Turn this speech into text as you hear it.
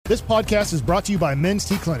This podcast is brought to you by Men's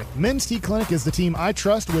T Clinic. Men's T Clinic is the team I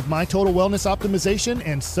trust with my total wellness optimization,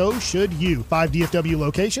 and so should you. 5 DFW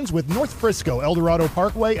locations with North Frisco, El Dorado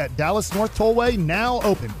Parkway at Dallas North Tollway now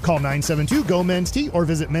open. Call 972-GO-MEN'S-T or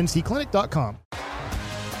visit mensteclinic.com.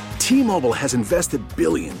 T-Mobile has invested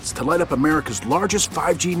billions to light up America's largest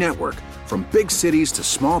 5G network, from big cities to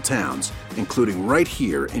small towns, including right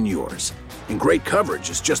here in yours. And great coverage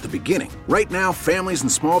is just the beginning. Right now, families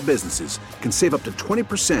and small businesses can save up to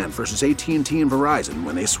 20% versus AT&T and Verizon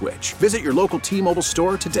when they switch. Visit your local T-Mobile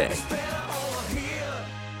store today.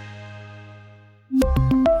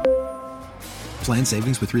 Plan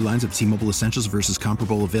savings with 3 lines of T-Mobile Essentials versus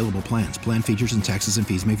comparable available plans. Plan features and taxes and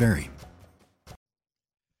fees may vary.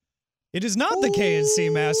 It is not the K&C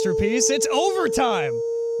Masterpiece. It's overtime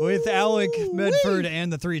with Alec Medford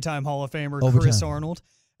and the 3-time Hall of Famer Chris Arnold.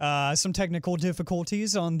 Some technical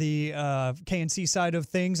difficulties on the K&C side of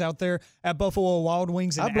things out there at Buffalo Wild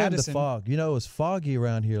Wings in Addison. I blame the fog. You know, it was foggy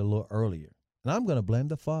around here a little earlier. And I'm going to blame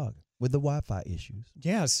the fog with the Wi-Fi issues.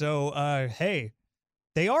 Yeah, so, hey,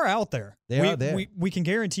 they are out there. They are there. We can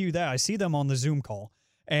guarantee you that. I see them on the Zoom call.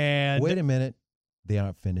 And wait a minute. They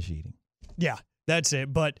aren't finished eating. Yeah, that's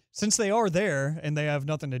it. But since they are there and they have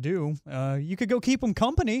nothing to do, you could go keep them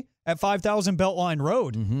company at 5000 Beltline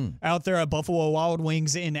Road out there at Buffalo Wild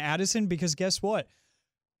Wings in Addison, because guess what?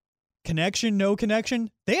 Connection, no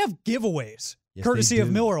connection, they have giveaways courtesy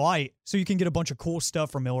of Miller Lite. So you can get a bunch of cool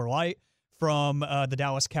stuff from Miller Lite, from the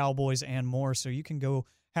Dallas Cowboys and more. So you can go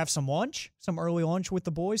have some lunch, some early lunch with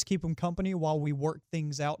the boys, keep them company while we work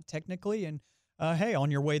things out technically. And hey,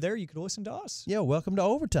 on your way there, you could listen to us. Yeah, welcome to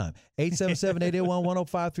Overtime.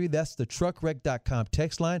 877-881-1053. That's the truckwreck.com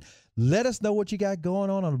text line. Let us know what you got going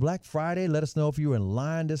on Black Friday. Let us know if you were in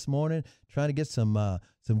line this morning trying to get some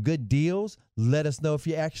good deals. Let us know if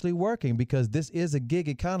you're actually working, because this is a gig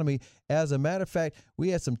economy. As a matter of fact, we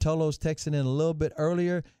had some Tolos texting in a little bit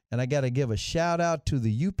earlier, and I got to give a shout-out to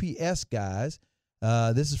the UPS guys.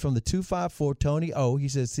 This is from the 254, Tony O. He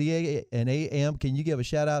says, CA and AM, can you give a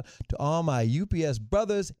shout out to all my UPS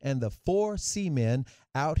brothers and the 4 C men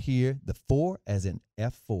out here? The 4 as in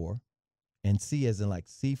F4 and C as in like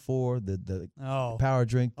C4, the power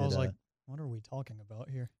drink. I was like, what are we talking about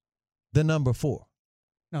here? The number 4.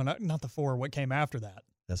 No, not the 4. What came after that?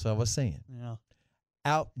 That's what I was saying. Yeah.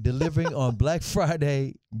 Out delivering on Black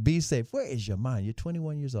Friday. Be safe. Where is your mind? You're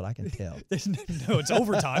 21 years old. I can tell. No, it's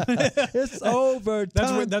overtime. It's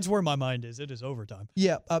overtime. That's where my mind is. It is overtime.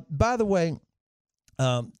 Yeah. By the way,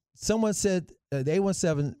 someone said the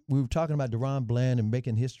A17, we were talking about Deron Bland and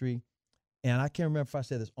making history, and I can't remember if I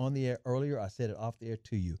said this on the air earlier. I said it off the air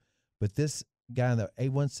to you. But this guy in the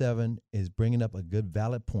A17 is bringing up a good,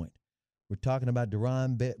 valid point. We're talking about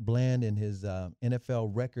Deron Bland and his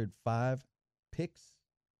NFL record 5 picks,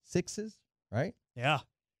 6s, right? Yeah.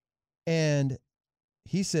 And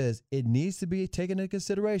he says it needs to be taken into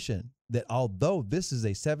consideration that although this is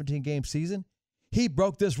a 17-game season, he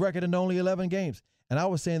broke this record in only 11 games. And I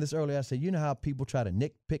was saying this earlier. I said, you know how people try to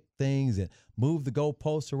nitpick things and move the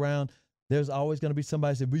goalposts around? There's always going to be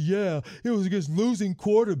somebody say, but yeah, it was against losing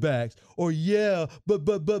quarterbacks. Or yeah,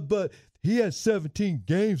 but he had 17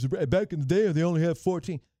 games. Back in the day, they only had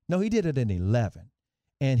 14. No, he did it in 11.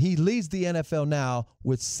 And he leads the NFL now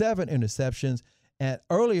with 7 interceptions. And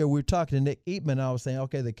earlier we were talking to Nick Eatman, and I was saying,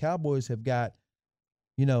 okay, the Cowboys have got,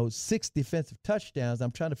 6 defensive touchdowns.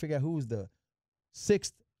 I'm trying to figure out who's the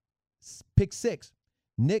 6th pick 6.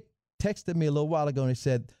 Nick texted me a little while ago, and he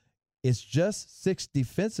said it's just 6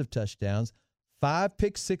 defensive touchdowns, 5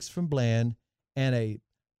 pick 6 from Bland, and a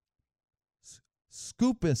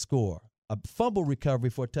scoop and score, a fumble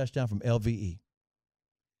recovery for a touchdown from LVE.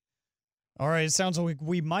 All right, it sounds like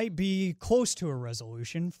we might be close to a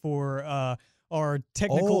resolution for our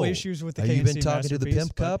technical issues with the K&C Masterpiece. Have you been talking to the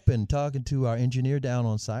Pimp Cup and talking to our engineer down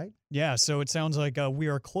on site? Yeah, so it sounds like we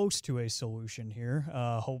are close to a solution here,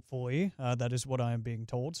 hopefully. That is what I am being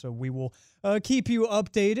told. So we will keep you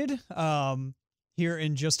updated here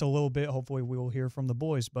in just a little bit. Hopefully we will hear from the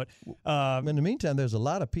boys. But in the meantime, there's a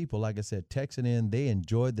lot of people, like I said, texting in. They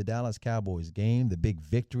enjoyed the Dallas Cowboys game, the big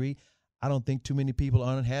victory. I don't think too many people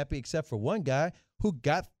are unhappy except for one guy who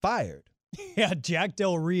got fired. Yeah, Jack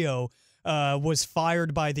Del Rio was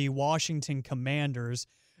fired by the Washington Commanders,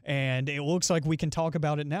 and it looks like we can talk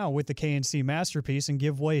about it now with the K&C Masterpiece and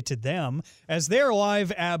give way to them as they're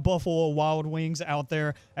live at Buffalo Wild Wings out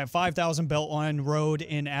there at 5000 Beltline Road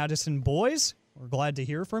in Addison. Boys, we're glad to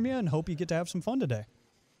hear from you and hope you get to have some fun today.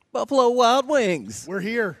 Buffalo Wild Wings. We're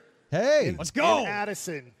here. Hey. Let's go. In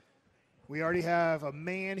Addison. We already have a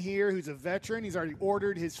man here who's a veteran. He's already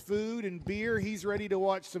ordered his food and beer. He's ready to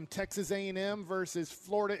watch some Texas A&M versus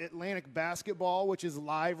Florida Atlantic basketball, which is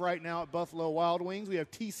live right now at Buffalo Wild Wings. We have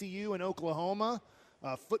TCU and Oklahoma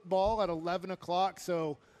football at 11 o'clock.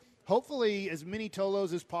 So hopefully as many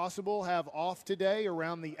Tolos as possible have off today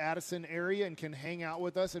around the Addison area and can hang out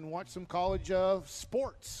with us and watch some college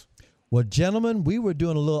sports. Well, gentlemen, we were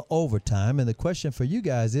doing a little overtime, and the question for you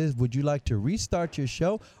guys is, would you like to restart your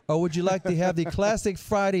show, or would you like to have the classic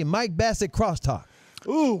Friday Mike Bassett crosstalk?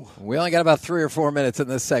 Ooh. We only got about 3 or 4 minutes in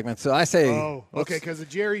this segment, so I say. Oh, okay, because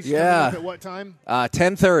Jerry's coming up at what time?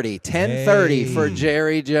 10:30. 10:30 for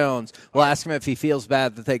Jerry Jones. We'll ask him if he feels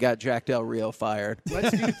bad that they got Jack Del Rio fired.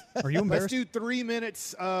 Are you embarrassed? Let's do 3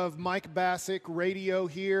 minutes of Mike Bassett radio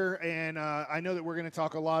here, and I know that we're going to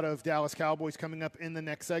talk a lot of Dallas Cowboys coming up in the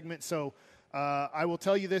next segment, so I will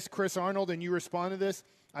tell you this, Chris Arnold, and you respond to this.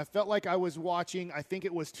 I felt like I was watching, I think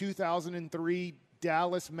it was 2003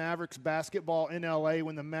 Dallas Mavericks basketball in L.A.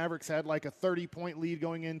 when the Mavericks had like a 30-point lead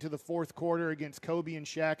going into the fourth quarter against Kobe and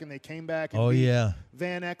Shaq, and they came back and beat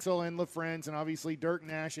Van Exel and LaFrentz and obviously Dirk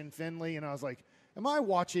Nash and Finley. And I was like, am I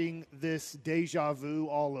watching this deja vu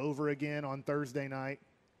all over again on Thursday night?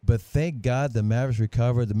 But thank God the Mavericks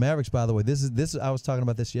recovered. The Mavericks, by the way, this is I was talking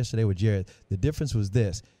about this yesterday with Jared. The difference was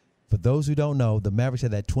this. For those who don't know, the Mavericks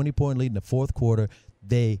had that 20-point lead in the fourth quarter.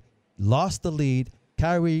 They lost the lead.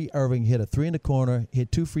 Kyrie Irving hit a three in the corner,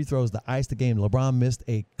 hit 2 free throws to ice the game. LeBron missed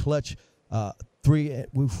a clutch three,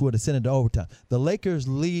 which would have sent it to overtime. The Lakers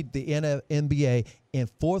lead the NBA in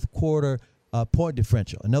fourth quarter point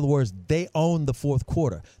differential. In other words, they own the fourth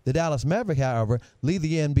quarter. The Dallas Mavericks, however, lead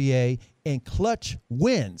the NBA in clutch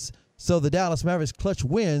wins. So the Dallas Mavericks clutch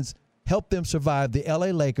wins helped them survive the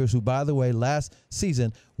L.A. Lakers, who, by the way, last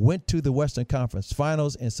season went to the Western Conference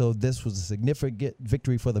Finals. And so this was a significant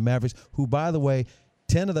victory for the Mavericks, who, by the way,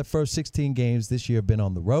 10 of their first 16 games this year have been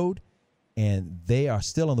on the road, and they are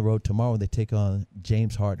still on the road tomorrow when they take on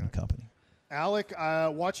James Harden Company. Alec,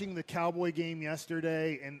 watching the Cowboy game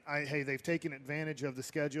yesterday, and they've taken advantage of the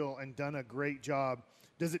schedule and done a great job.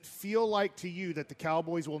 Does it feel like to you that the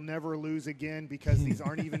Cowboys will never lose again because these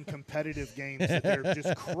aren't even competitive games, that they're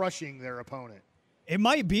just crushing their opponent? It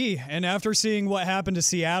might be. And after seeing what happened to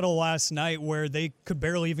Seattle last night, where they could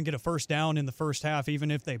barely even get a first down in the first half,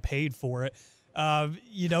 even if they paid for it,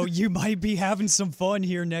 you might be having some fun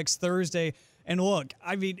here next Thursday. And look,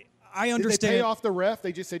 I mean, I understand. Did they pay off the ref?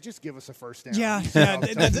 They just said, just give us a first down. Yeah,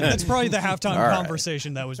 that's probably the halftime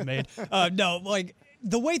conversation that was made.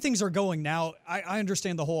 The way things are going now, I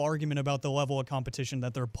understand the whole argument about the level of competition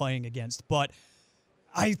that they're playing against, but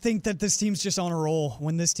I think that this team's just on a roll.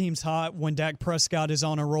 When this team's hot, when Dak Prescott is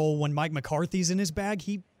on a roll, when Mike McCarthy's in his bag,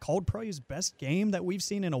 he called probably his best game that we've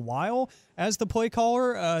seen in a while as the play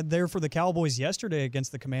caller there for the Cowboys yesterday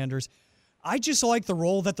against the Commanders. I just like the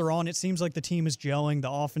role that they're on. It seems like the team is gelling.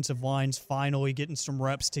 The offensive line's finally getting some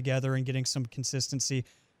reps together and getting some consistency.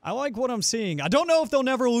 I like what I'm seeing. I don't know if they'll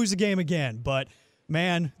never lose a game again, but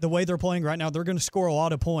man, the way they're playing right now, they're going to score a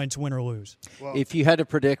lot of points, win or lose. Well, if you had to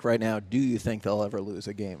predict right now, do you think they'll ever lose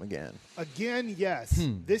a game again? Again, yes.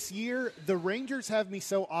 This year, the Rangers have me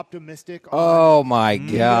so optimistic. Oh, my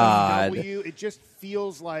God. It just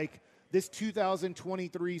feels like this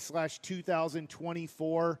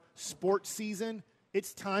 2023/2024 sports season,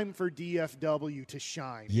 it's time for DFW to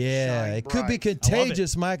shine. Yeah, shine it bright. could be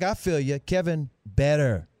contagious, Mike. I feel you. Kevin,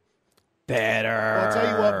 better. Well, I'll tell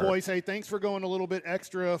you what, boys. Hey, thanks for going a little bit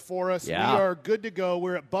extra for us. Yeah. We are good to go.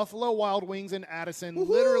 We're at Buffalo Wild Wings in Addison,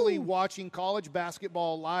 literally watching college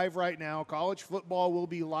basketball live right now. College football will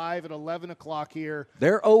be live at 11 o'clock here.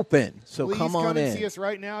 They're open, so Please come on and in. See us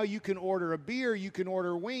right now. You can order a beer. You can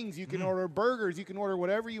order wings. You can order burgers. You can order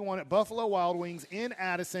whatever you want at Buffalo Wild Wings in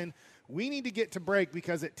Addison. We need to get to break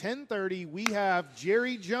because at 10:30 we have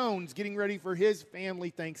Jerry Jones getting ready for his family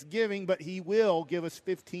Thanksgiving, but he will give us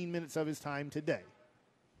 15 minutes of his time today.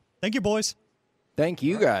 Thank you, boys. Thank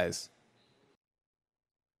you, guys.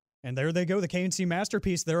 And there they go, the K&C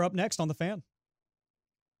Masterpiece. They're up next on The Fan.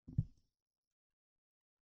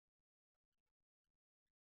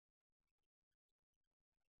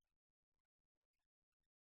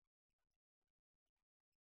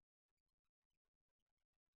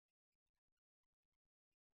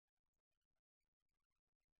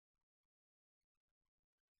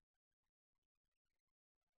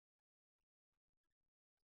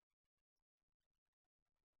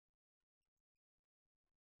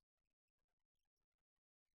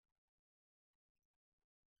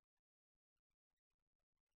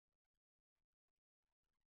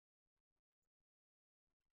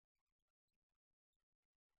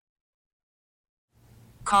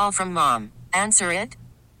 Call from mom. Answer it.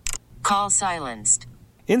 Call silenced.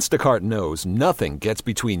 Instacart knows nothing gets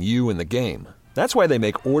between you and the game. That's why they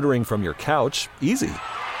make ordering from your couch easy.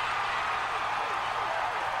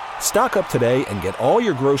 Stock up today and get all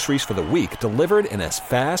your groceries for the week delivered in as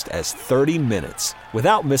fast as 30 minutes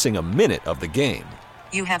without missing a minute of the game.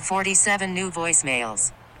 You have 47 new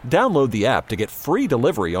voicemails. Download the app to get free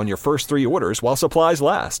delivery on your first 3 orders while supplies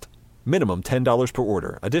last. Minimum $10 per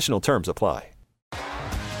order. Additional terms apply.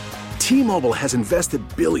 T-Mobile has invested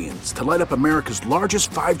billions to light up America's largest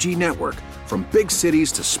 5G network, from big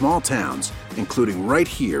cities to small towns, including right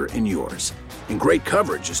here in yours. And great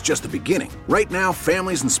coverage is just the beginning. Right now,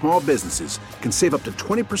 families and small businesses can save up to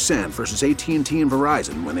 20% versus AT&T and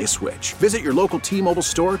Verizon when they switch. Visit your local T-Mobile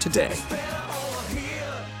store today.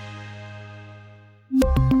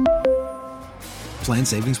 Plan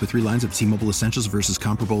savings with 3 lines of T-Mobile Essentials versus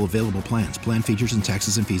comparable available plans. Plan features and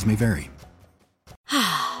taxes and fees may vary.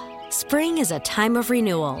 Spring is a time of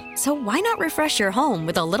renewal, so why not refresh your home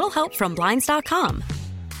with a little help from Blinds.com?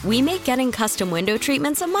 We make getting custom window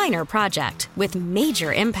treatments a minor project with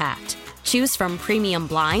major impact. Choose from premium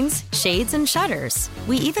blinds, shades, and shutters.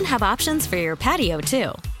 We even have options for your patio,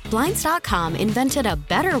 too. Blinds.com invented a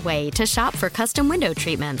better way to shop for custom window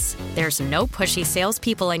treatments. There's no pushy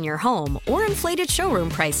salespeople in your home or inflated showroom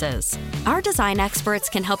prices. Our design experts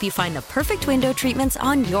can help you find the perfect window treatments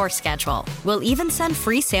on your schedule. We'll even send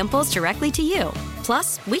free samples directly to you.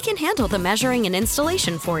 Plus, we can handle the measuring and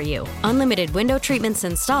installation for you. Unlimited window treatments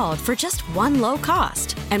installed for just one low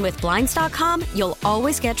cost. And with Blinds.com, you'll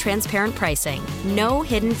always get transparent pricing. No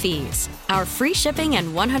hidden fees. Our free shipping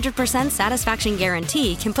and 100% satisfaction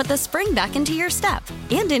guarantee can put the spring back into your step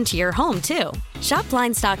and into your home, too. Shop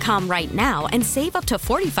Blinds.com right now and save up to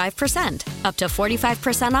 45%. Up to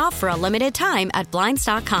 45% off for a limited time at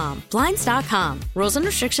Blinds.com. Blinds.com. Rules and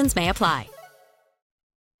restrictions may apply.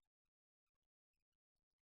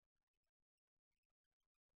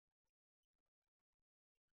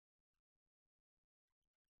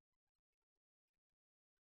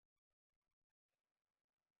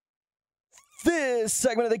 This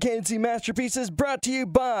segment of the K&C Masterpiece is brought to you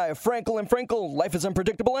by Frankel & Frankel. Life is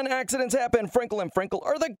unpredictable and accidents happen. Frankel & Frankel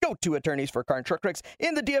are the go-to attorneys for car and truck wrecks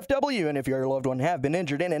in the DFW. And if your loved one have been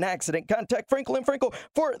injured in an accident, contact Frankel & Frankel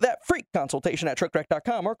for that free consultation at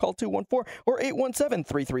truckwreck.com or call 214 or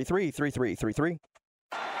 817-333-3333.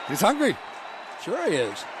 He's hungry. Sure he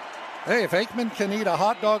is. Hey, if Aikman can eat a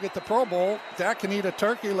hot dog at the Pro Bowl, Dak can eat a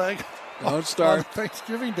turkey leg Don't start. on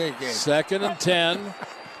Thanksgiving Day game. 2nd and 10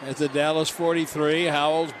 at the Dallas 43.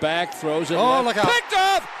 Howell's back, throws it Oh, left. look out. Picked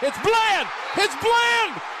off! It's Bland! It's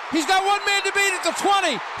Bland! He's got one man to beat at the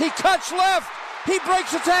 20. He cuts left. He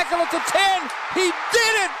breaks the tackle at the 10. He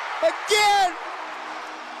did it again!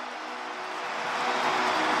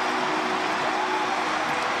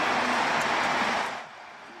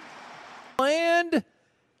 Bland,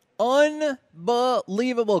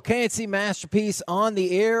 unbelievable. K&C Masterpiece on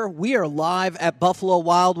the air. We are live at Buffalo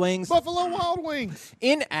Wild Wings. Buffalo Wild Wings.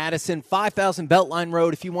 In Addison, 5000 Beltline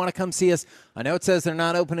Road. If you want to come see us, I know it says they're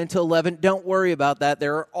not open until 11. Don't worry about that.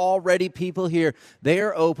 There are already people here. They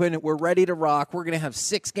are open. We're ready to rock. We're going to have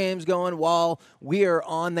 6 games going while we are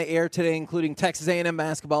on the air today, including Texas A&M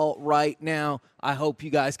basketball right now. I hope you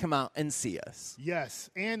guys come out and see us. Yes,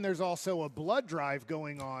 and there's also a blood drive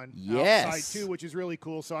going on Yes. outside, too, which is really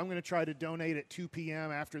cool. So I'm going to try to donate at 2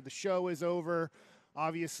 p.m. after the show is over.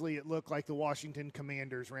 Obviously, it looked like the Washington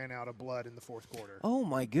Commanders ran out of blood in the fourth quarter. Oh,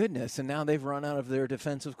 my goodness. And now they've run out of their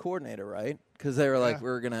defensive coordinator, right? Because they were like,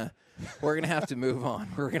 we're gonna have to move on.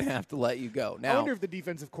 We're going to have to let you go. Now, I wonder if the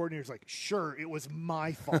defensive coordinator's like, sure, it was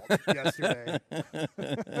my fault yesterday.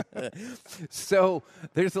 So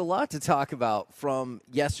there's a lot to talk about from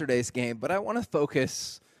yesterday's game, but I want to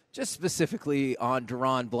focus just specifically on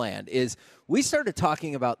Deron Bland. We started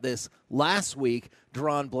talking about this last week,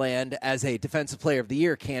 Deron Bland as a Defensive Player of the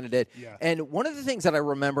Year candidate. Yeah. And one of the things that I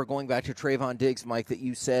remember going back to Trayvon Diggs, Mike, that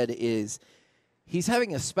you said is he's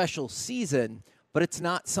having a special season, but it's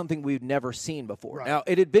not something we've never seen before. Right. Now,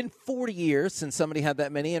 it had been 40 years since somebody had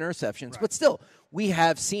that many interceptions, Right. but still, we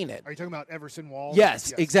have seen it. Are you talking about Everson Walls?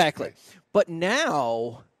 Yes, exactly. Okay. But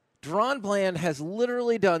now, Deron Bland has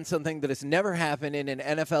literally done something that has never happened in an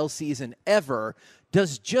NFL season ever.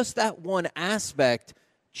 Does just that one aspect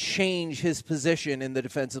change his position in the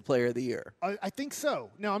Defensive Player of the Year? I think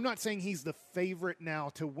so. Now, I'm not saying he's the favorite now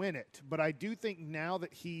to win it, but I do think now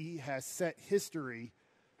that he has set history,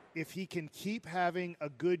 if he can keep having a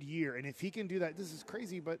good year, and if he can do that, this is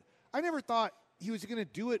crazy, but I never thought he was going to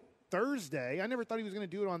do it Thursday. I never thought he was going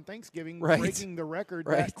to do it on Thanksgiving, Right. breaking the record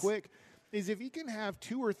Right. that quick. is if he can have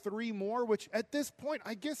 2 or 3 more, which at this point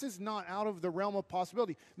I guess is not out of the realm of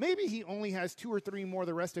possibility. Maybe he only has 2 or 3 more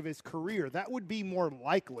the rest of his career. That would be more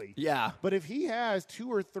likely. Yeah. But if he has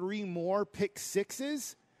 2 or 3 more pick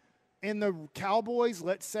sixes and the Cowboys,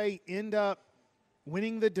 let's say, end up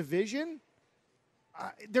winning the division,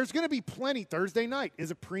 there's going to be plenty. Thursday night is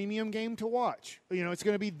a premium game to watch. It's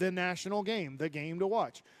going to be the national game, the game to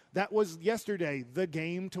watch. That was yesterday, the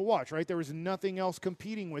game to watch, right? There was nothing else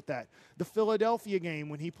competing with that. The Philadelphia game,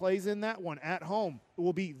 when he plays in that one at home,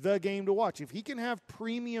 will be the game to watch. If he can have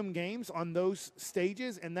premium games on those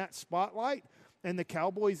stages and that spotlight, and the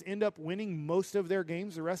Cowboys end up winning most of their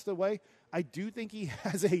games the rest of the way, I do think he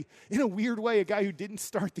has in a weird way, a guy who didn't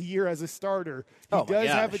start the year as a starter. He does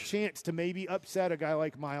have a chance to maybe upset a guy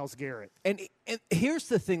like Myles Garrett. And here's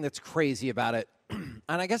the thing that's crazy about it, and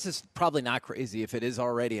I guess it's probably not crazy if it is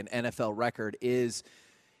already an NFL record, is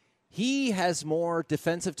he has more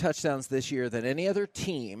defensive touchdowns this year than any other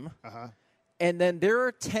team. And then there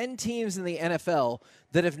are 10 teams in the NFL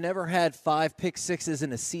that have never had 5 pick sixes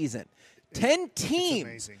in a season. 10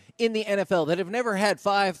 teams in the NFL that have never had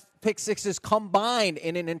 5 pick sixes combined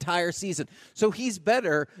in an entire season. So he's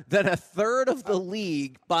better than a third of the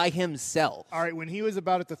league by himself. All right, when he was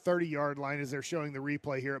about at the 30-yard line, as they're showing the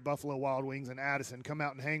replay here at Buffalo Wild Wings and Addison, come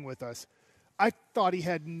out and hang with us, I thought he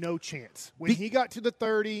had no chance. When he got to the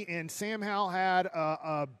 30 and Sam Howell had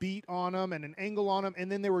a beat on him and an angle on him,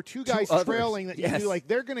 and then there were 2 guys trailing that you knew, like,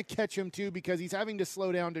 they're going to catch him too because he's having to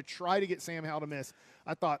slow down to try to get Sam Howell to miss.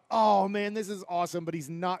 I thought, oh, man, this is awesome, but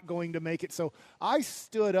he's not going to make it. So I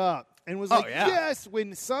stood up and was yes,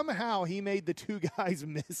 when somehow he made the 2 guys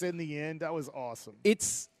miss in the end. That was awesome.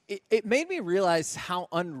 It made me realize how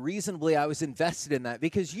unreasonably I was invested in that,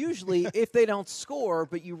 because usually if they don't score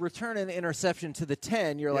but you return an interception to the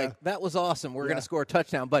 10, you're like, that was awesome. We're going to score a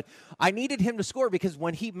touchdown. But I needed him to score because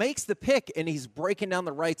when he makes the pick and he's breaking down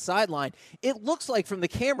the right sideline, it looks like from the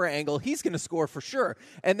camera angle he's going to score for sure.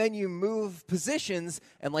 And then you move positions,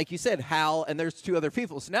 and like you said, Hal, and there's 2 other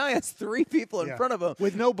people. So now he has 3 people in front of him.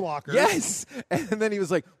 With no blockers. Yes. And then he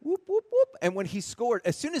was like, whoop, whoop, whoop. And when he scored,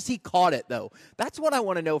 as soon as he caught it, though, that's what I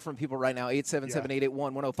want to know from people right now,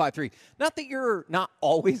 877-881-1053. Not that you're not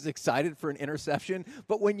always excited for an interception,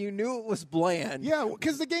 but when you knew it was Bland. Yeah,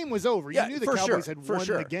 because the game was over. You knew the Cowboys had won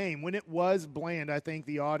the game. When it was Bland, I think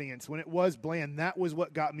the audience, when it was Bland, that was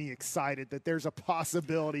what got me excited, that there's a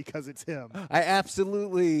possibility because it's him. I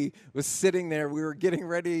absolutely was sitting there. We were getting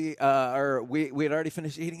ready, or we had already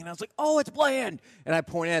finished eating, and I was like, oh, it's Bland. And I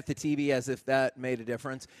pointed at the TV as if that made a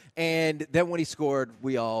difference. And then when he scored,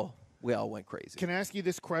 we all went crazy. Can I ask you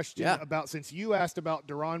this question about, since you asked about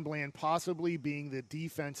DaRon Bland possibly being the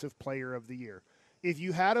defensive player of the year. If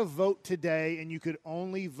you had a vote today and you could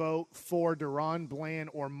only vote for DaRon Bland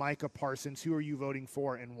or Micah Parsons, who are you voting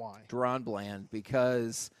for and why? DaRon Bland,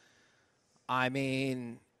 because, I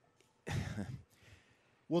mean...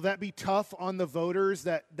 Will that be tough on the voters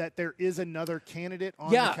that there is another candidate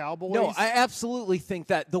on the Cowboys? No, I absolutely think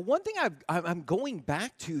that. The one thing I'm going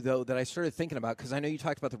back to, though, that I started thinking about, because I know you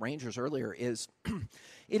talked about the Rangers earlier, is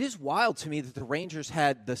it is wild to me that the Rangers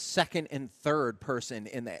had the second and third person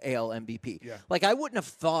in the AL MVP. Yeah. Like, I wouldn't have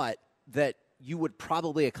thought that you would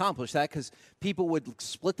probably accomplish that because people would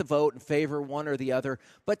split the vote and favor one or the other.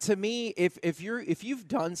 But to me, if you've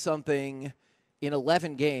done something in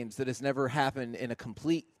 11 games that has never happened in a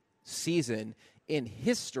complete season in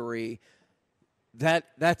history,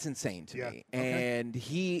 that's insane to me. Okay. And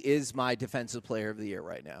he is my defensive player of the year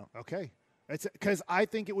right now. Okay. Because I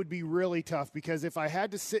think it would be really tough, because if I had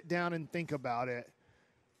to sit down and think about it,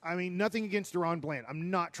 I mean, nothing against DaRon Bland. I'm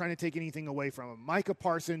not trying to take anything away from him. Micah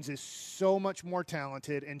Parsons is so much more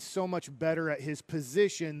talented and so much better at his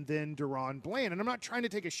position than DaRon Bland. And I'm not trying to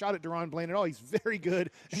take a shot at DaRon Bland at all. He's very good.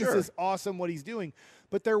 And this is awesome what he's doing.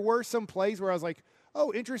 But there were some plays where I was like,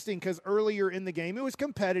 oh, interesting, because earlier in the game it was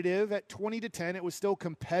competitive. At 20-10, it was still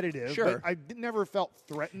competitive. Sure. But I never felt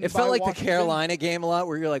threatened. It felt like Washington. The Carolina game a lot,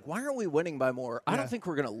 where you're like, why aren't we winning by more? I don't think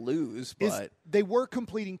we're going to lose, but they were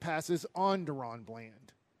completing passes on DaRon Bland.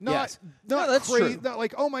 Not that's crazy. true. Not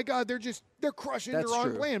like, oh my God, they're crushing That's DaRon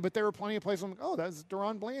true. Bland. But there were plenty of places I'm like, oh, that's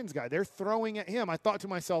DaRon Bland's guy. They're throwing at him. I thought to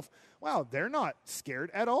myself, wow, they're not scared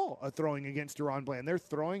at all of throwing against DaRon Bland. They're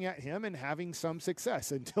throwing at him and having some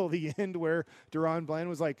success until the end, where DaRon Bland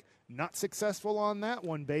was like, not successful on that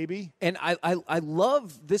one, baby. And I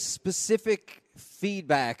love this specific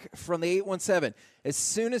feedback from the 817. As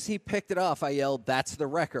soon as he picked it off, I yelled, that's the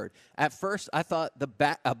record. At first, I thought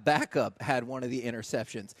a backup had one of the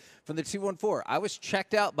interceptions. From the 214, I was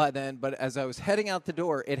checked out by then, but as I was heading out the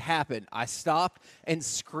door, it happened. I stopped and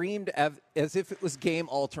screamed as if it was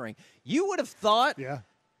game-altering. You would have thought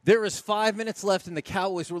There was 5 minutes left, and the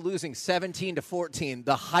Cowboys were losing 17-14,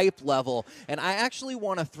 the hype level. And I actually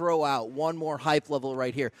want to throw out one more hype level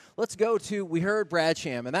right here. Let's go to, we heard Brad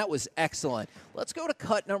Sham, and that was excellent. Let's go to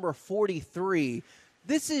cut number 43.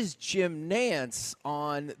 This is Jim Nantz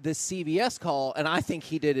on the CBS call, and I think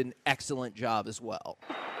he did an excellent job as well.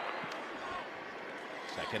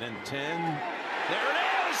 2nd and 10. There it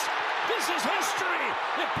is! This is history!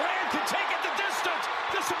 If Brad can take it the distance,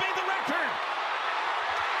 this will be the record!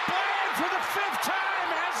 Brad, for the 5th time,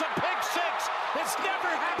 has a pick six. It's never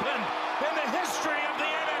happened in the history of the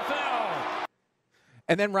NFL.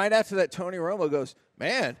 And then right after that, Tony Romo goes,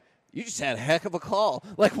 man, you just had a heck of a call.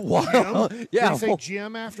 Like, wow. Yeah. Did he say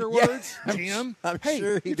Jim afterwards? Yeah, Jim? I'm hey,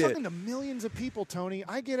 sure he you're did. talking to millions of people, Tony.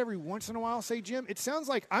 I get every once in a while say Jim. It sounds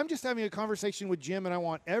like I'm just having a conversation with Jim, and I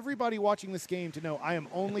want everybody watching this game to know I am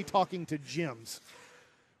only talking to Jims.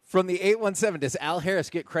 From the 817, does Al Harris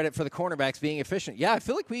get credit for the cornerbacks being efficient? Yeah, I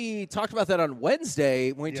feel like we talked about that on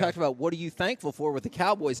Wednesday when we talked about what are you thankful for with the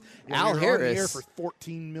Cowboys. Al Harris. On the air for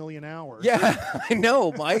 14 million hours. Yeah, I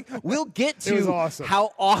know, Mike. We'll get to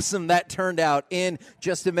how awesome that turned out in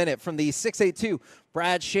just a minute. From the 682,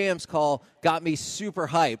 Brad Sham's call got me super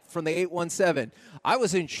hyped. From the 817, I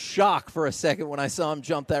was in shock for a second when I saw him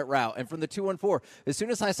jump that route. And from the 214, as soon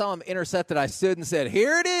as I saw him intercept it, I stood and said,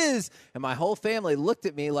 here it is. And my whole family looked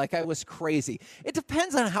at me like I was crazy. It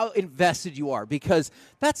depends on how invested you are, because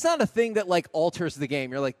that's not a thing that, like, alters the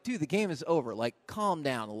game. You're like, dude, the game is over. Like, calm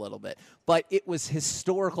down a little bit. But it was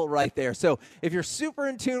historical right there. So if you're super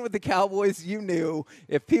in tune with the Cowboys, you knew.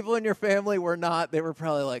 If people in your family were not, they were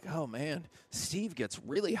probably like, oh, man, Steve gets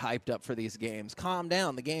really hyped up for these games. Calm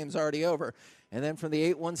down. The game's already over. And then from the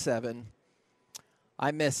 817,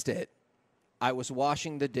 I missed it. I was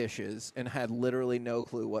washing the dishes and had literally no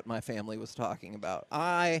clue what my family was talking about.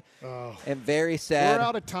 I am very sad. We're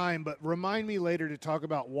out of time, but remind me later to talk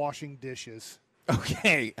about washing dishes.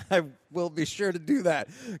 Okay, I will be sure to do that.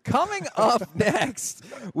 Coming up next,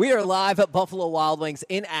 we are live at Buffalo Wild Wings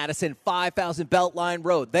in Addison, 5000 Beltline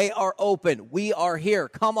Road. They are open. We are here.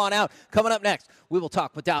 Come on out. Coming up next, we will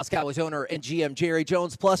talk with Dallas Cowboys owner and GM Jerry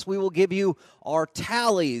Jones. Plus, we will give you our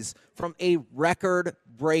tallies from a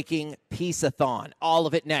record-breaking Piece A Thon. All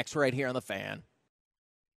of it next right here on The Fan.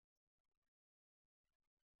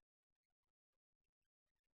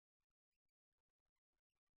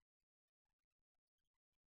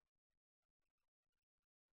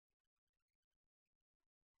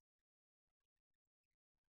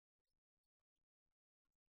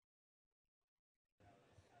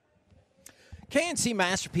 K&C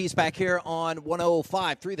Masterpiece back here on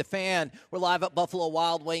 105.3 The Fan. We're live at Buffalo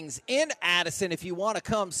Wild Wings in Addison. If you want to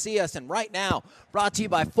come see us, and right now, brought to you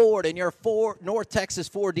by Ford and your North Texas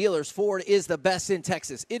Ford dealers. Ford is the best in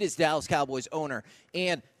Texas. It is Dallas Cowboys owner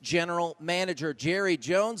and general manager Jerry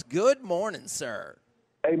Jones. Good morning, sir.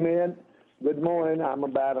 Hey, man. Good morning. I'm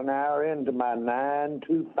about an hour into my 9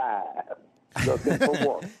 to 5. Looking for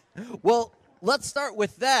work. Well, let's start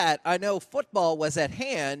with that. I know football was at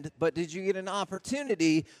hand, but did you get an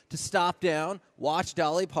opportunity to stop down, watch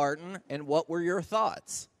Dolly Parton, and what were your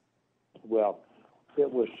thoughts? Well,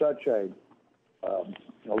 it was such a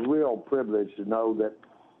real privilege to know that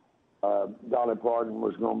Dolly Parton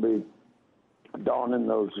was going to be donning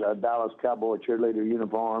those Dallas Cowboy cheerleader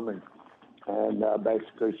uniform and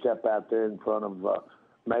basically step out there in front of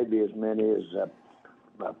maybe as many as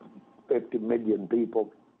 50 million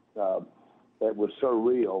people. It was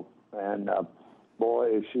surreal, and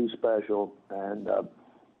boy, is she special. And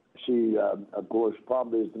she, of course,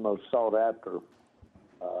 probably is the most sought-after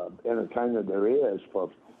entertainer there is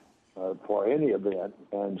for any event.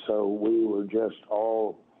 And so we were just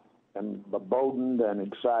all emboldened and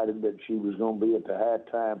excited that she was going to be at the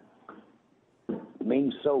halftime. It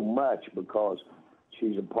means so much because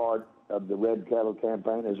she's a part of the Red Kettle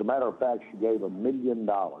campaign. As a matter of fact, she gave $1 million,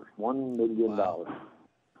 $1 million. Wow.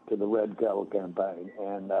 To the Red Kettle campaign,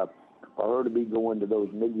 and for her to be going to those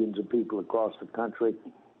millions of people across the country,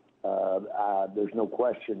 there's no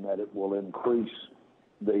question that it will increase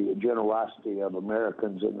the generosity of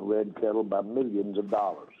Americans in the Red Kettle by millions of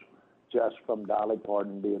dollars, just from Dolly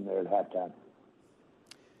Parton being there at halftime.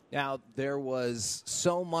 Now, there was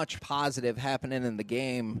so much positive happening in the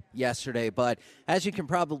game yesterday, but as you can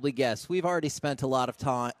probably guess, we've already spent a lot of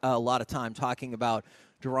time talking about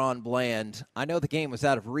DaRon Bland. I know the game was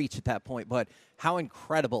out of reach at that point, but how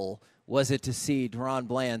incredible was it to see DaRon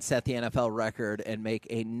Bland set the NFL record and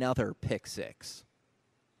make another pick six?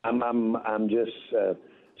 I'm just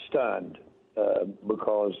stunned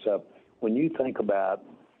because when you think about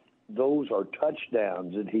those are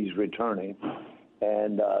touchdowns that he's returning,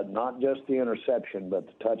 and not just the interception, but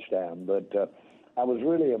the touchdown. But I was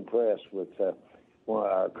really impressed with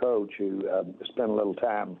our coach who spent a little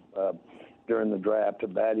time during the draft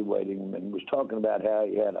evaluating him and was talking about how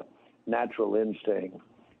he had a natural instinct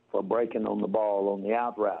for breaking on the ball on the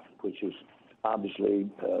out route, which is obviously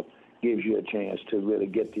gives you a chance to really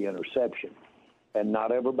get the interception. And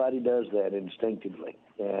not everybody does that instinctively.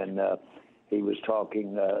 And he was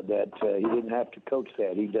talking that he didn't have to coach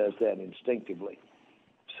that. He does that instinctively.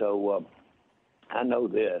 So I know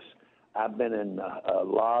this. I've been in a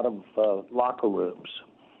lot of locker rooms,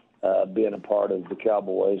 being a part of the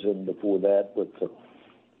Cowboys, and before that with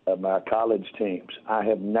my college teams. I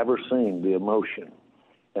have never seen the emotion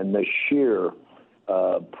and the sheer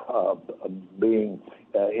being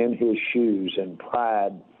in his shoes and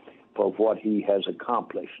pride for what he has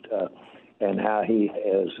accomplished and how he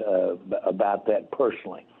is about that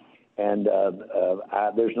personally. And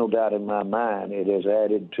there's no doubt in my mind it has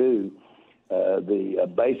added to the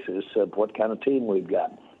basis of what kind of team we've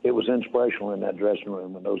got. It was inspirational in that dressing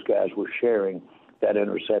room when those guys were sharing that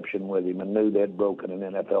interception with him and knew they'd broken an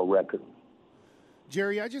NFL record.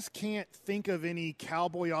 Jerry, I just can't think of any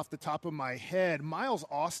Cowboy off the top of my head. Miles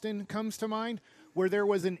Austin comes to mind, where there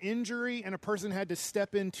was an injury and a person had to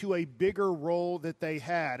step into a bigger role that they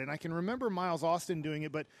had. And I can remember Miles Austin doing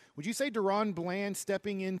it, but would you say Deron Bland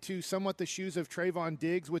stepping into somewhat the shoes of Trayvon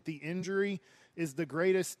Diggs with the injury is the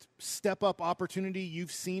greatest step-up opportunity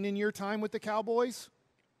you've seen in your time with the Cowboys?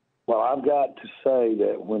 Well, I've got to say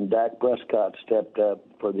that when Dak Prescott stepped up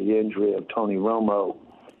for the injury of Tony Romo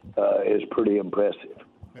is pretty impressive.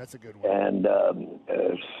 That's a good one. And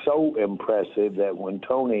so impressive that when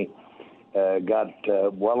Tony got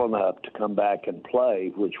well enough to come back and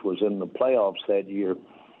play, which was in the playoffs that year,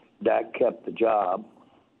 Dak kept the job,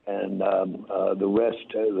 and the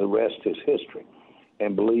rest is history.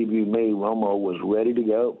 And believe you me, Romo was ready to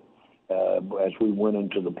go as we went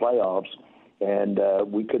into the playoffs, and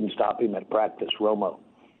we couldn't stop him at practice, Romo.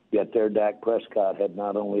 Yet there, Dak Prescott had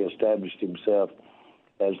not only established himself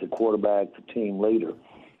as the quarterback, the team leader.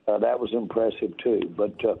 That was impressive too.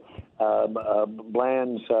 But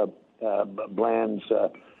Bland's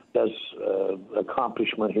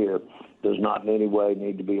accomplishment here does not in any way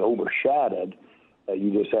need to be overshadowed.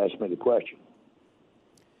 You just asked me the question.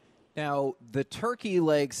 Now, the turkey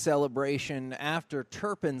leg celebration after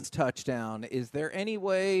Turpin's touchdown, is there any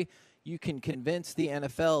way you can convince the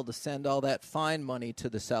NFL to send all that fine money to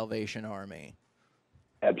the Salvation Army?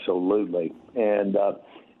 Absolutely. And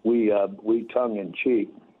we tongue-in-cheek,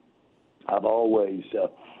 I've always,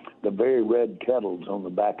 the very red kettles on the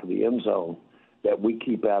back of the end zone that we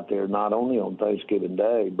keep out there not only on Thanksgiving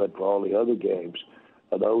Day, but for all the other games,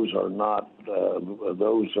 those are not,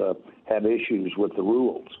 have issues with the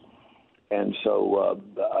rules. And so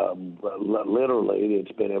literally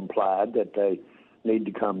it's been implied that they need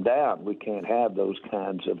to come down. We can't have those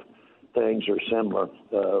kinds of things or similar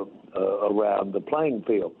around the playing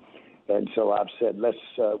field. And so I've said,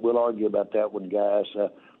 we'll argue about that one, guys.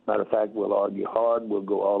 Matter of fact, we'll argue hard. We'll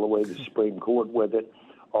go all the way to the Supreme Court with it.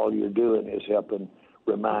 All you're doing is helping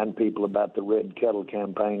remind people about the Red Kettle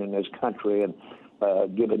campaign in this country and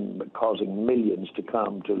causing millions to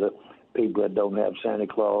come to the people that don't have Santa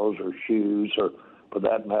Claus or shoes or, for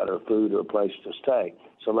that matter, food or a place to stay.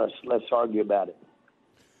 So let's argue about it.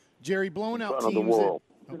 Jerry, blowing out teams.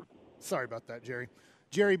 Sorry about that, Jerry.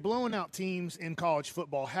 Jerry, blowing out teams in college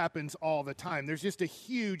football happens all the time. There's just a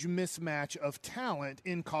huge mismatch of talent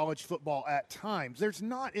in college football at times. There's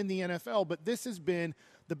not in the NFL, but this has been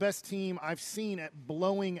the best team I've seen at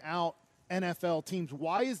blowing out NFL teams.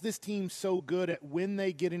 Why is this team so good at when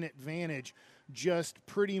they get an advantage, just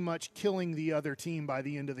pretty much killing the other team by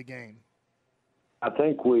the end of the game? I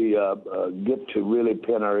think we get to really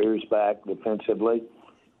pin our ears back defensively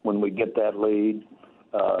when we get that lead.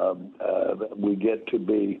 We get to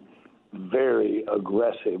be very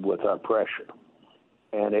aggressive with our pressure,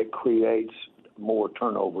 and it creates more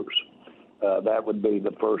turnovers. That would be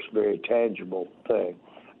the first very tangible thing.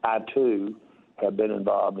 I, too, have been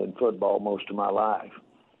involved in football most of my life,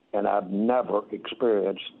 and I've never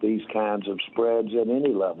experienced these kinds of spreads at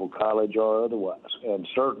any level, college or otherwise, and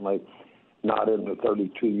certainly not in the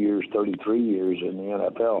 32 years, 33 years in the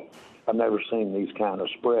NFL. I've never seen these kind of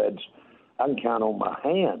spreads. I can count on my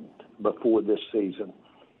hand before this season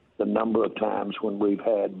the number of times when we've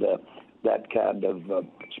had that kind of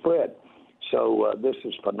spread. So this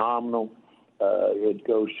is phenomenal. It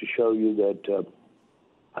goes to show you that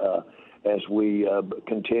as we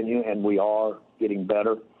continue, and we are getting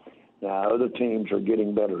better. Now, other teams are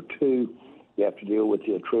getting better too. You have to deal with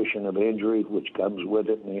the attrition of injury, which comes with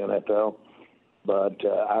it in the NFL. But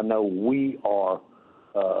I know we are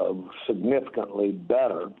significantly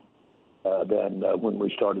better than when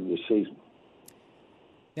we started this season.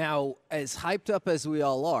 Now, as hyped up as we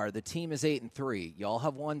all are, the team is 8-3. Y'all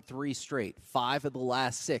have won 3 straight, 5 of the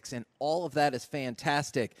last 6, and all of that is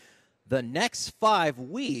fantastic. The next 5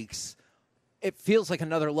 weeks, it feels like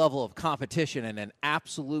another level of competition and an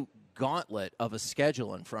absolute gauntlet of a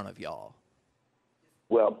schedule in front of y'all.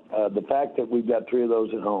 Well, The fact that we've got 3 of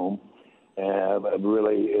those at home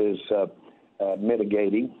really is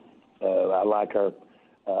mitigating. I like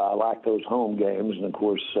those home games, and of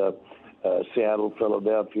course, Seattle,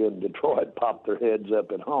 Philadelphia, and Detroit popped their heads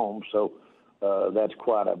up at home. So that's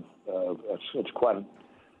quite a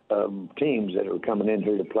teams that are coming in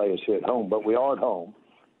here to play us here at home. But we are at home,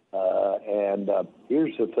 and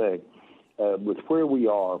here's the thing: with where we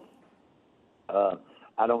are,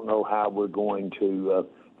 I don't know how we're going to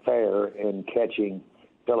fare in catching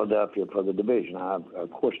Philadelphia for the division. I,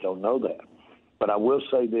 of course, don't know that. But I will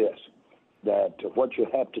say this, that what you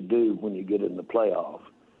have to do when you get in the playoff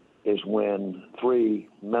is win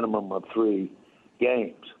minimum of 3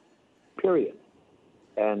 games, period.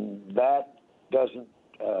 And that doesn't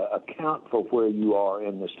account for where you are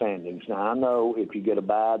in the standings. Now, I know if you get a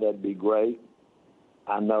bye, that'd be great.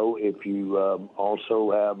 I know if you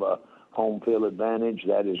also have a home field advantage,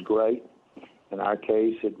 that is great. In our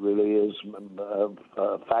case, it really is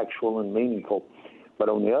factual and meaningful. But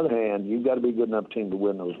on the other hand, you've got to be a good enough team to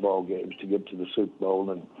win those ball games, to get to the Super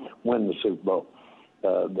Bowl and win the Super Bowl.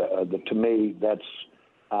 To me,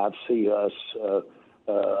 I see us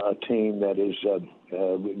a team that is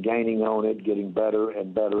gaining on it, getting better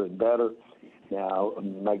and better and better. Now,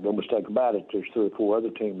 make no mistake about it, there's 3 or 4 other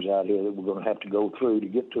teams out here that we're going to have to go through to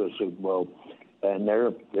get to a Super Bowl, and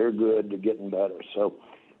they're good, they're getting better. So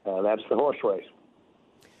that's the horse race.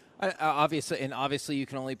 Obviously, you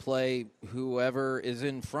can only play whoever is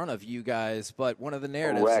in front of you guys. But one of the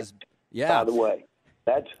narratives Correct. is, yeah. By the way,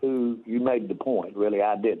 that's who you made the point. Really,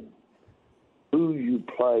 I didn't. Who you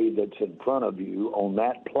play that's in front of you on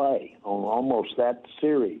that play, on almost that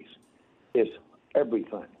series, is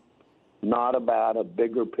everything. Not about a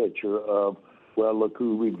bigger picture of, well, look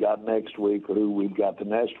who we've got next week or who we've got the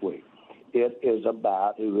next week. It is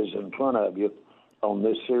about who is in front of you on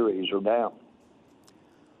this series or down.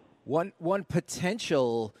 One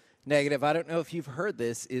potential negative, I don't know if you've heard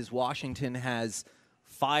this, is Washington has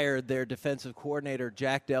fired their defensive coordinator,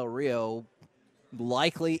 Jack Del Rio,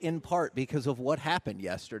 likely in part because of what happened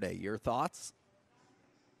yesterday. Your thoughts?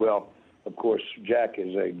 Well, of course, Jack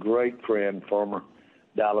is a great friend, former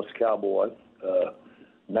Dallas Cowboy,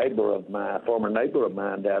 former neighbor of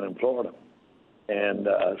mine down in Florida. And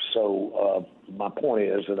so my point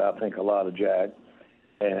is that I think a lot of Jack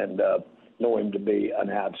and know him to be an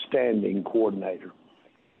outstanding coordinator.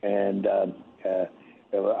 And I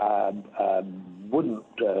wouldn't,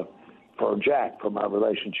 for Jack, for my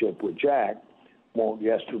relationship with Jack, want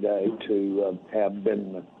yesterday to have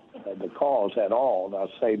been the cause at all. And I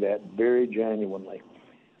say that very genuinely.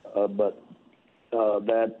 But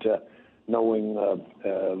knowing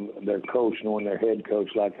their coach, knowing their head coach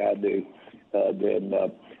like I do, then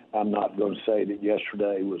I'm not going to say that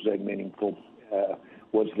yesterday was a meaningful,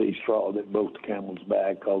 was the straw that broke the camel's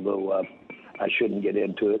back, although I shouldn't get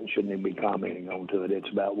into it and shouldn't even be commenting on to it. It's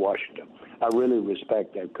about Washington. I really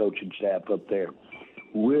respect their coaching staff up there,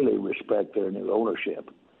 really respect their new ownership.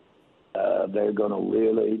 They're going to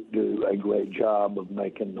really do a great job of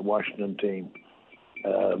making the Washington team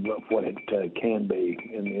what it can be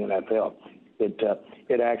in the NFL.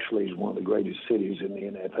 It actually is one of the greatest cities in the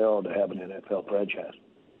NFL to have an NFL franchise.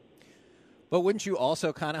 But wouldn't you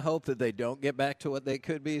also kind of hope that they don't get back to what they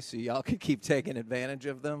could be so y'all could keep taking advantage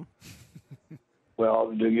of them?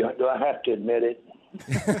 Well, do I have to admit it?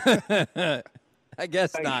 I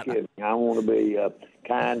guess not. I want to be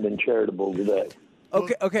kind and charitable today.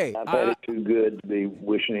 Okay. I've had it too good to be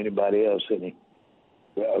wishing anybody else any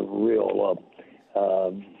real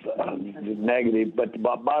negative. But the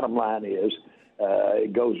bottom line is,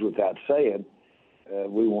 it goes without saying,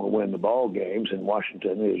 we want to win the ball games, and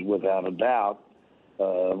Washington is without a doubt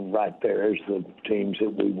right there as the teams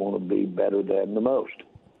that we want to be better than the most.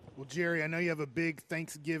 Well, Jerry, I know you have a big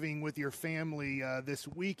Thanksgiving with your family this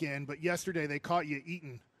weekend, but yesterday they caught you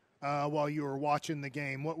eating while you were watching the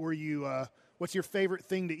game. What were you? What's your favorite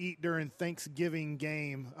thing to eat during Thanksgiving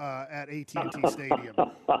game at AT&T Stadium?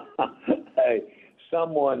 Hey,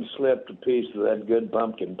 someone slipped a piece of that good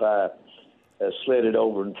pumpkin pie, slid it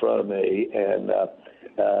over in front of me, and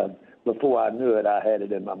before I knew it, I had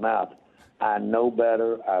it in my mouth. I know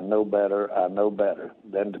better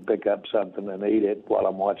than to pick up something and eat it while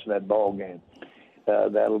I'm watching that ball game.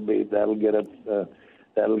 That'll get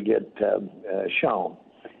shown.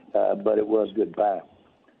 But it was good pie.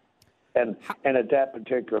 And at that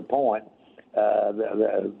particular point,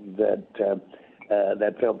 that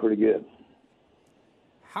felt pretty good.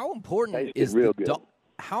 How important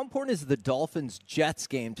how important is the Dolphins-Jets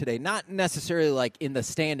game today? Not necessarily like in the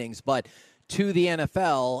standings, but to the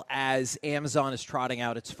NFL as Amazon is trotting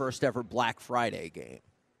out its first ever Black Friday game.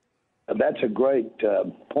 That's a great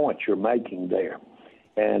point you're making there.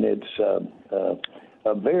 And it's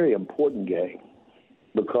a very important game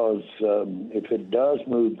because if it does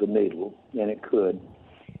move the needle, and it could,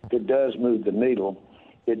 if it does move the needle,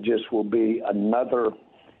 it just will be another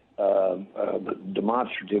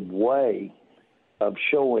demonstrative way of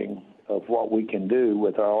showing of what we can do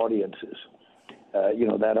with our audiences.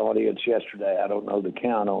 That audience yesterday, I don't know the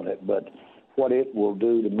count on it, but what it will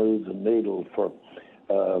do to move the needle for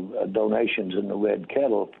donations in the Red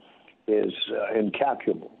Kettle is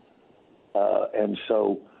incalculable. And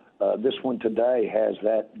so this one today has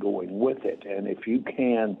that going with it. And if you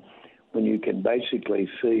can, when you can basically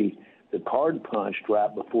see the card punched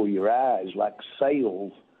right before your eyes like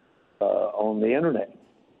sales on the internet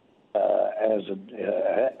as an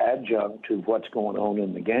adjunct to what's going on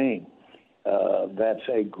in the game, that's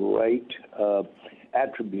a great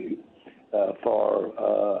attribute for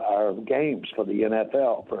our games, for the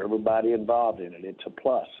NFL, for everybody involved in it. It's a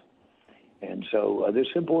plus. And so this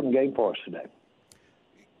is an important game for us today.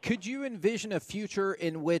 Could you envision a future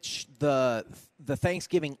in which the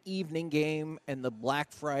Thanksgiving evening game and the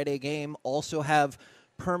Black Friday game also have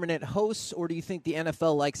permanent hosts, or do you think the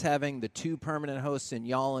NFL likes having the two permanent hosts in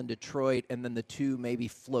y'all in Detroit and then the two maybe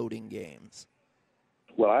floating games?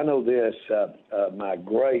 Well, I know this. My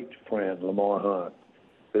great friend, Lamar Hunt,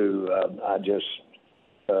 who I just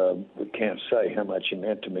can't say how much he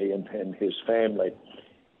meant to me and his family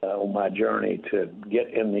on my journey to get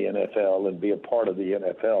in the NFL and be a part of the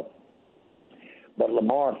NFL. But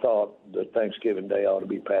Lamar thought that Thanksgiving Day ought to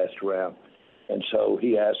be passed around. And so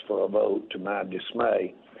he asked for a vote, to my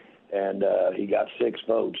dismay, and he got 6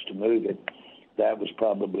 votes to move it. That was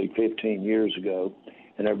probably 15 years ago,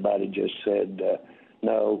 and everybody just said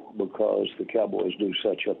no, because the Cowboys do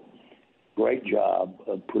such a great job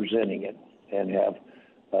of presenting it and have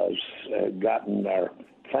gotten our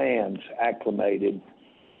fans acclimated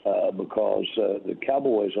because the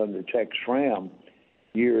Cowboys under Tex Schramm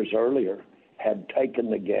years earlier had taken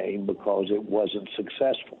the game because it wasn't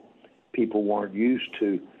successful. People weren't used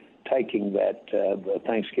to taking that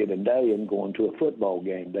Thanksgiving Day and going to a football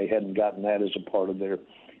game. They hadn't gotten that as a part of their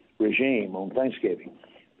regime on Thanksgiving.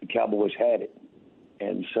 The Cowboys had it.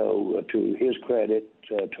 And so to his credit,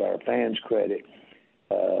 to our fans' credit,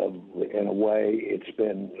 in a way it's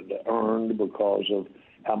been earned because of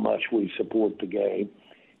how much we support the game.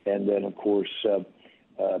 And then, of course,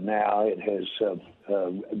 now it has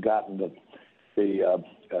gotten the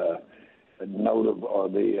note of, or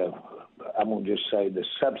the, I'm going to just say the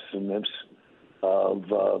substance of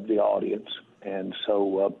the audience. And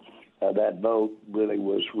so that vote really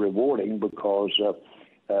was rewarding because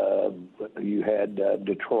you had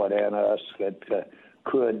Detroit and us that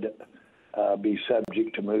could be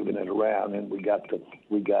subject to moving it around, and we got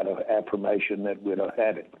an affirmation that we'd have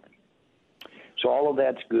had it. So all of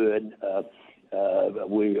that's good.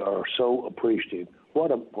 We are so appreciative.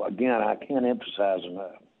 Again, I can't emphasize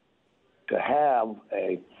enough to have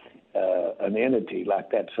an entity like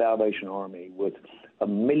that Salvation Army with 1.5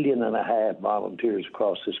 million volunteers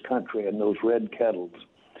across this country and those red kettles,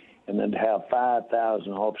 and then to have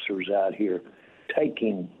 5,000 officers out here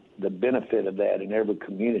taking the benefit of that in every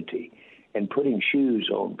community and putting shoes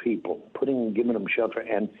on people, giving them shelter,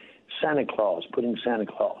 and putting Santa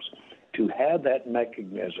Claus, to have that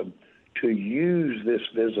mechanism to use this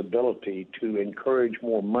visibility to encourage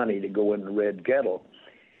more money to go in the red kettle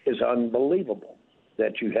is unbelievable.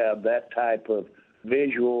 That you have that type of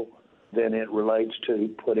visual, then it relates to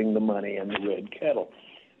putting the money in the red kettle.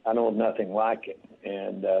 I know of nothing like it,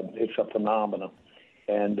 and it's a phenomenon.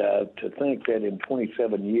 And to think that in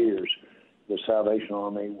 27 years, the Salvation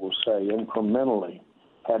Army will say incrementally,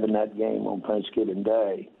 having that game on Thanksgiving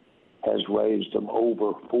Day has raised them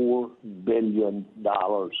over $4 billion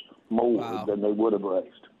more than they would have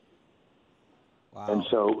raised. Wow. And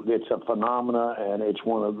so it's a phenomena, and it's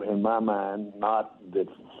one of, in my mind, not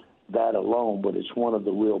that alone, but it's one of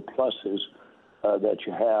the real pluses that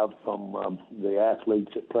you have from the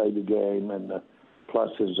athletes that play the game and the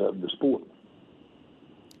pluses of the sport.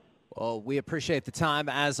 Well, we appreciate the time,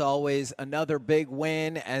 as always. Another big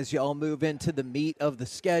win as you all move into the meat of the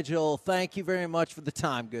schedule. Thank you very much for the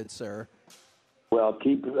time, good sir. Well,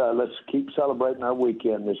 let's keep celebrating our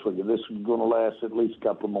weekend this weekend. This is going to last at least a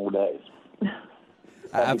couple more days.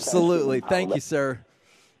 Absolutely. Thank you, sir.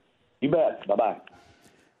 You bet. Bye-bye.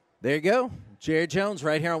 There you go. Jerry Jones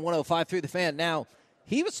right here on 105.3 The Fan. Now,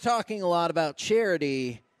 he was talking a lot about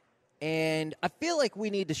charity, and I feel like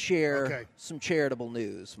we need to share some charitable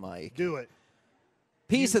news, Mike. Do it.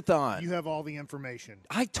 Piece A Thon. You have all the information.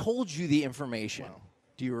 I told you the information. Wow.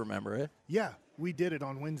 Do you remember it? Yeah, we did it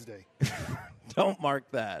on Wednesday. Don't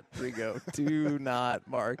mark that, Rigo. Do not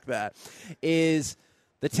mark that. Is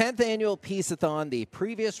the 10th annual Piece A Thon the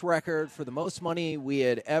previous record for the most money we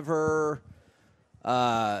had ever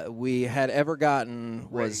gotten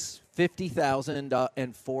was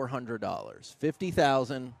 $50,400.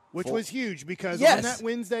 $50,000. Which was huge because yes. on that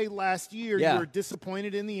Wednesday last year, you were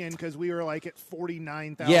disappointed in the end because we were like at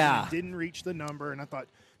 49,000 and didn't reach the number. And I thought,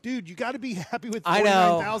 dude, you got to be happy with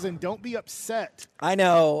 49,000. Don't be upset. I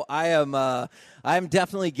know. I'm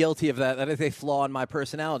definitely guilty of that. That is a flaw in my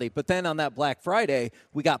personality. But then on that Black Friday,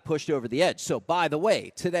 we got pushed over the edge. So, by the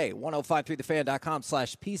way, today,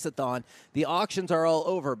 1053thefan.com/PeaceAthon, the auctions are all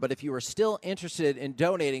over. But if you are still interested in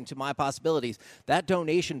donating to My Possibilities, that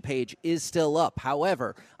donation page is still up.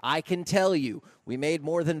 However, I can tell you, we made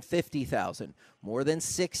more than 50,000, more than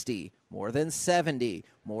 60, more than 70,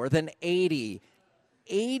 more than 80.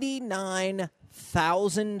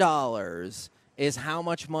 $89,000 is how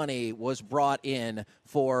much money was brought in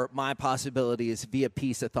for My Possibilities via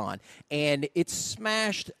Piece A Thon. And it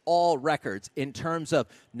smashed all records in terms of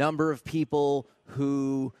number of people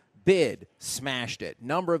who bid, smashed it.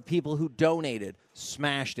 Number of people who donated,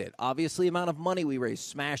 smashed it. Obviously, amount of money we raised,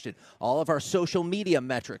 smashed it. All of our social media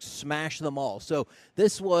metrics, smashed them all. So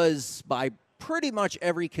this was, by pretty much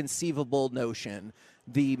every conceivable notion,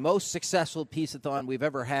 the most successful Piece A Thon we've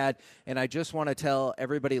ever had, and I just want to tell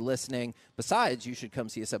everybody listening, besides you should come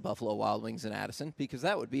see us at Buffalo Wild Wings in Addison, because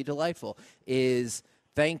that would be delightful, is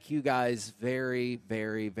thank you guys very,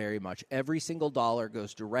 very, very much. Every single dollar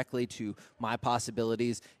goes directly to My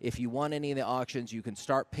Possibilities. If you want any of the auctions, you can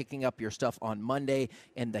start picking up your stuff on Monday,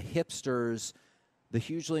 and the hipsters, the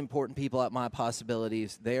hugely important people at My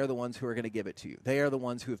Possibilities, they are the ones who are going to give it to you. They are the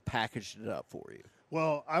ones who have packaged it up for you.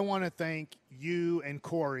 Well, I want to thank you and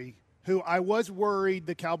Corey, who I was worried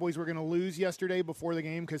the Cowboys were going to lose yesterday before the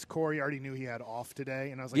game because Corey already knew he had off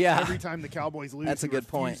today. And I was like, every time the Cowboys lose, That's he a good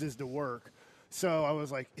refuses to work. So I was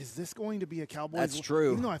like, is this going to be a Cowboys? That's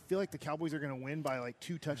true. Even though I feel like the Cowboys are going to win by like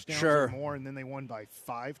 2 touchdowns or more, and then they won by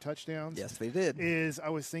 5 touchdowns. Yes, they did. I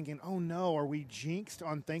was thinking, oh, no, are we jinxed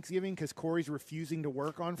on Thanksgiving because Corey's refusing to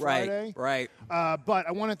work on Friday? Right. But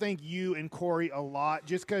I want to thank you and Corey a lot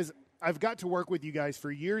just because I've got to work with you guys for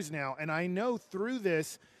years now, and I know through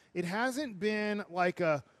this, it hasn't been like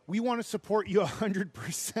a we want to support you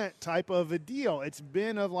 100% type of a deal. It's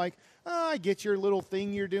been of like, I get your little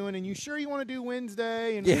thing you're doing, and you sure you want to do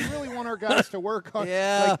Wednesday, and we really want our guys to work on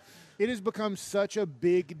Like, it has become such a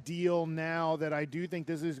big deal now that I do think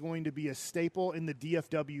this is going to be a staple in the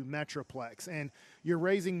DFW Metroplex. And you're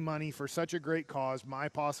raising money for such a great cause, My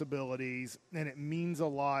Possibilities, and it means a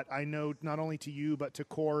lot. I know not only to you but to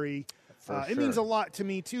Corey. It means a lot to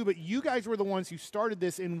me, too. But you guys were the ones who started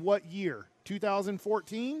this in what year?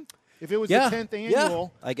 2014? If it was the 10th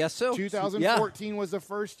annual. I guess so. 2014 was the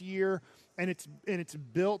first year, and it's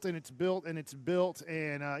built and it's built and it's built.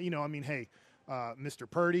 And, Mr.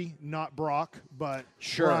 Purdy, not Brock, but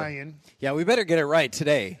Brian. Yeah, we better get it right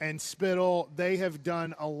today. And Spittle, they have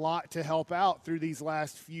done a lot to help out through these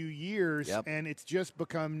last few years, and it's just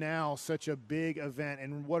become now such a big event,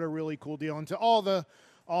 and what a really cool deal. And to all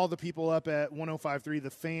the people up at 105.3 The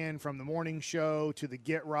Fan, from the morning show to the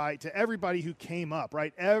Get Right, to everybody who came up,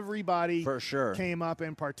 right? Everybody for sure came up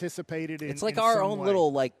and participated in It's like our own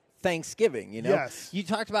little, Thanksgiving, you know? Yes. You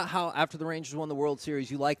talked about how after the Rangers won the World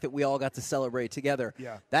Series, you like that we all got to celebrate together.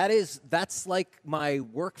 Yeah. That's like my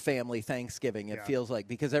work family Thanksgiving, it feels like,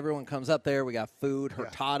 because everyone comes up there. We got food,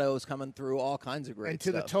 hurtados coming through, all kinds of great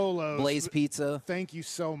stuff. And to the Tolos. Blaze Pizza. Thank you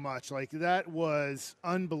so much. Like, that was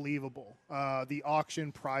unbelievable. The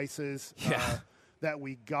auction prices. That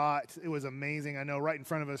we got. It was amazing. I know right in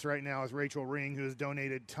front of us right now is Rachel Ring, who has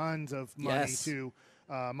donated tons of money to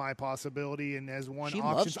My Possibility and has won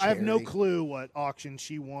auctions. I have no clue what auction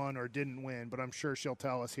she won or didn't win, but I'm sure she'll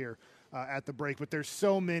tell us here at the break. But there's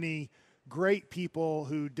so many great people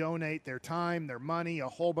who donate their time, their money, a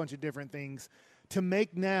whole bunch of different things to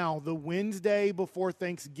make now the Wednesday before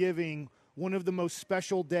Thanksgiving one of the most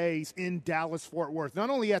special days in Dallas-Fort Worth,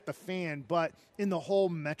 not only at the Fan, but in the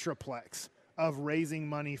whole Metroplex of raising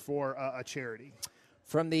money for a charity.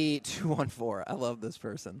 From the 214, I love this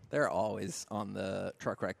person. They're always on the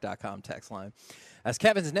truckwreck.com text line. As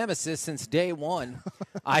Kevin's nemesis since day one,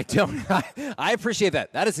 I appreciate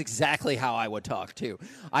that. That is exactly how I would talk, too.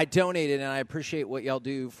 I donated, and I appreciate what y'all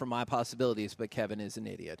do for my possibilities, but Kevin is an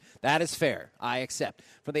idiot. That is fair. I accept.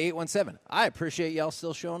 From the 817, I appreciate y'all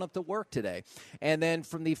still showing up to work today. And then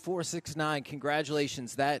from the 469,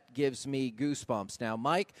 congratulations. That gives me goosebumps. Now,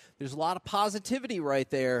 Mike, there's a lot of positivity right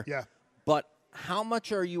there. Yeah. But how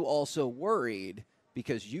much are you also worried?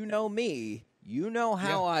 Because you know me. You know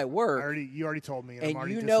how I work. You already told me. And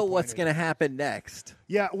you know what's going to happen next.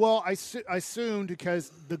 Yeah, well, I assumed because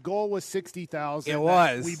the goal was 60,000. It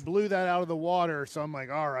was. We blew that out of the water, so I'm like,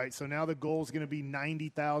 all right, so now the goal is going to be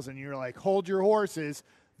 90,000. You're like, hold your horses.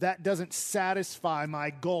 That doesn't satisfy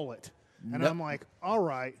my goal. And I'm like, all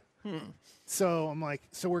right. So I'm like,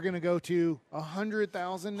 so we're going to go to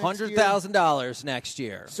 100,000 next year? $100,000 next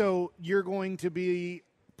year. So you're going to be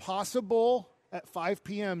possible at 5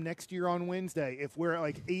 p.m. next year on Wednesday. If we're at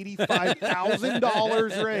like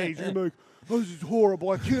 $85,000 raised, you're like, oh, this is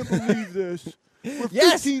horrible. I can't believe this. We're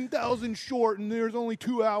 15,000 short, and there's only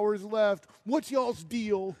 2 hours left. What's y'all's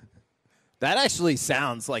deal? That actually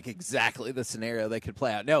sounds like exactly the scenario that could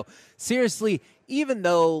play out. No, seriously, even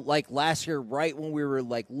though like last year, right when we were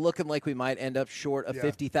like looking like we might end up short of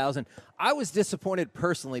 50,000, I was disappointed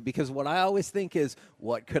personally because what I always think is,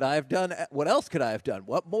 what could I have done? What else could I have done?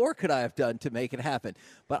 What more could I have done to make it happen?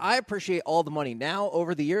 But I appreciate all the money. Now,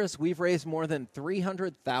 over the years, we've raised more than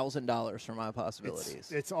 $300,000 for my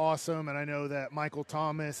possibilities. It's awesome, and I know that Michael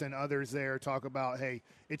Thomas and others there talk about, hey,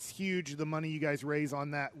 it's huge, the money you guys raise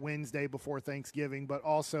on that Wednesday before Thanksgiving, but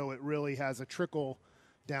also it really has a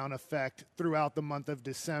trickle-down effect throughout the month of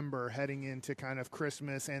December, heading into kind of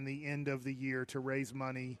Christmas and the end of the year to raise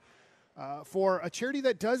money for a charity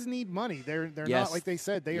that does need money. They're not, like they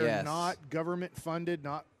said, they are not government-funded,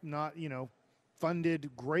 not funded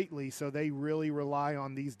greatly, so they really rely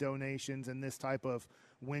on these donations and this type of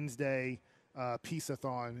Wednesday Piece A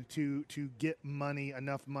Thon to get money,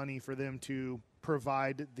 enough money for them to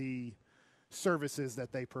provide the services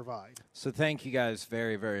that they provide. So thank you guys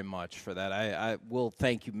very, very much for that. I will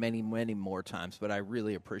thank you many, many more times, but I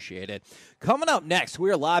really appreciate it. Coming up next, we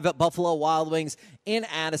are live at Buffalo Wild Wings in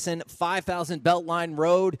Addison, 5000 Beltline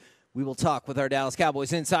Road. We will talk with our Dallas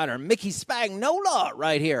Cowboys insider, Mickey Spagnola,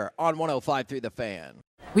 right here on 105.3 The Fan.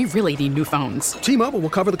 We really need new phones. T-Mobile will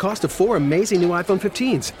cover the cost of 4 amazing new iPhone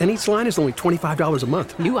 15s, and each line is only $25 a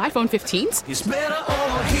month. New iPhone 15s? It's better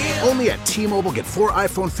over here. Only at T-Mobile, get 4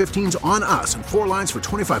 iPhone 15s on us and 4 lines for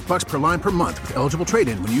 $25 per line per month with eligible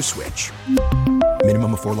trade-in when you switch.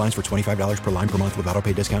 Minimum of 4 lines for $25 per line per month with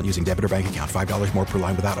autopay discount using debit or bank account. $5 more per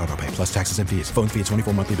line without autopay, plus taxes and fees. Phone fee at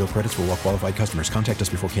 24 monthly bill credits for well-qualified customers. Contact us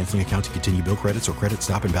before canceling account to continue bill credits or credit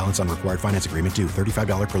stop and balance on required finance agreement due.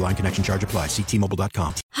 $35 per line connection charge applies. See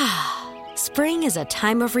T-Mobile.com. Spring is a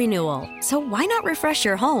time of renewal, so why not refresh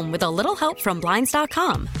your home with a little help from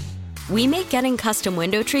Blinds.com? We make getting custom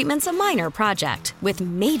window treatments a minor project with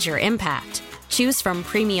major impact. Choose from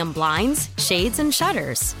premium blinds, shades, and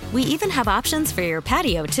shutters. We even have options for your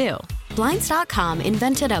patio, too. Blinds.com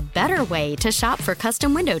invented a better way to shop for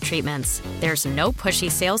custom window treatments. There's no pushy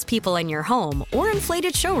salespeople in your home or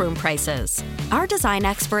inflated showroom prices. Our design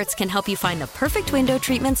experts can help you find the perfect window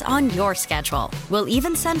treatments on your schedule. We'll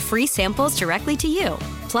even send free samples directly to you.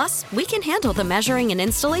 Plus, we can handle the measuring and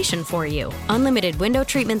installation for you. Unlimited window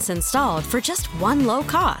treatments installed for just one low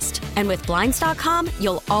cost. And with Blinds.com,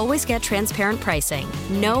 you'll always get transparent pricing.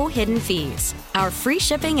 No hidden fees. Our free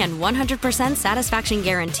shipping and 100% satisfaction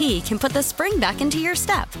guarantee can put the spring back into your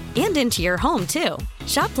step and into your home, too.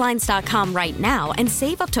 Shop Blinds.com right now and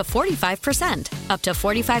save up to 45%. Up to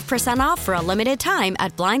 45% off for a limited time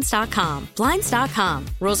at Blinds.com. Blinds.com.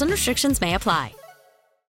 Rules and restrictions may apply.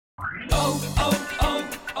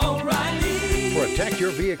 Protect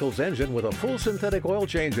your vehicle's engine with a full synthetic oil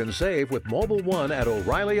change and save with Mobile One at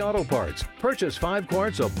O'Reilly Auto Parts. Purchase 5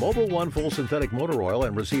 quarts of Mobile One full synthetic motor oil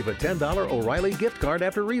and receive a $10 O'Reilly gift card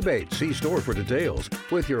after rebate. See store for details.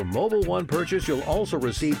 With your Mobile One purchase, you'll also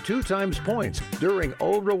receive 2 times points during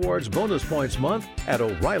O Rewards Bonus Points Month at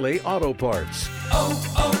O'Reilly Auto Parts.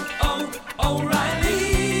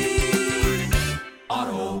 O'Reilly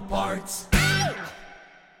Auto Parts.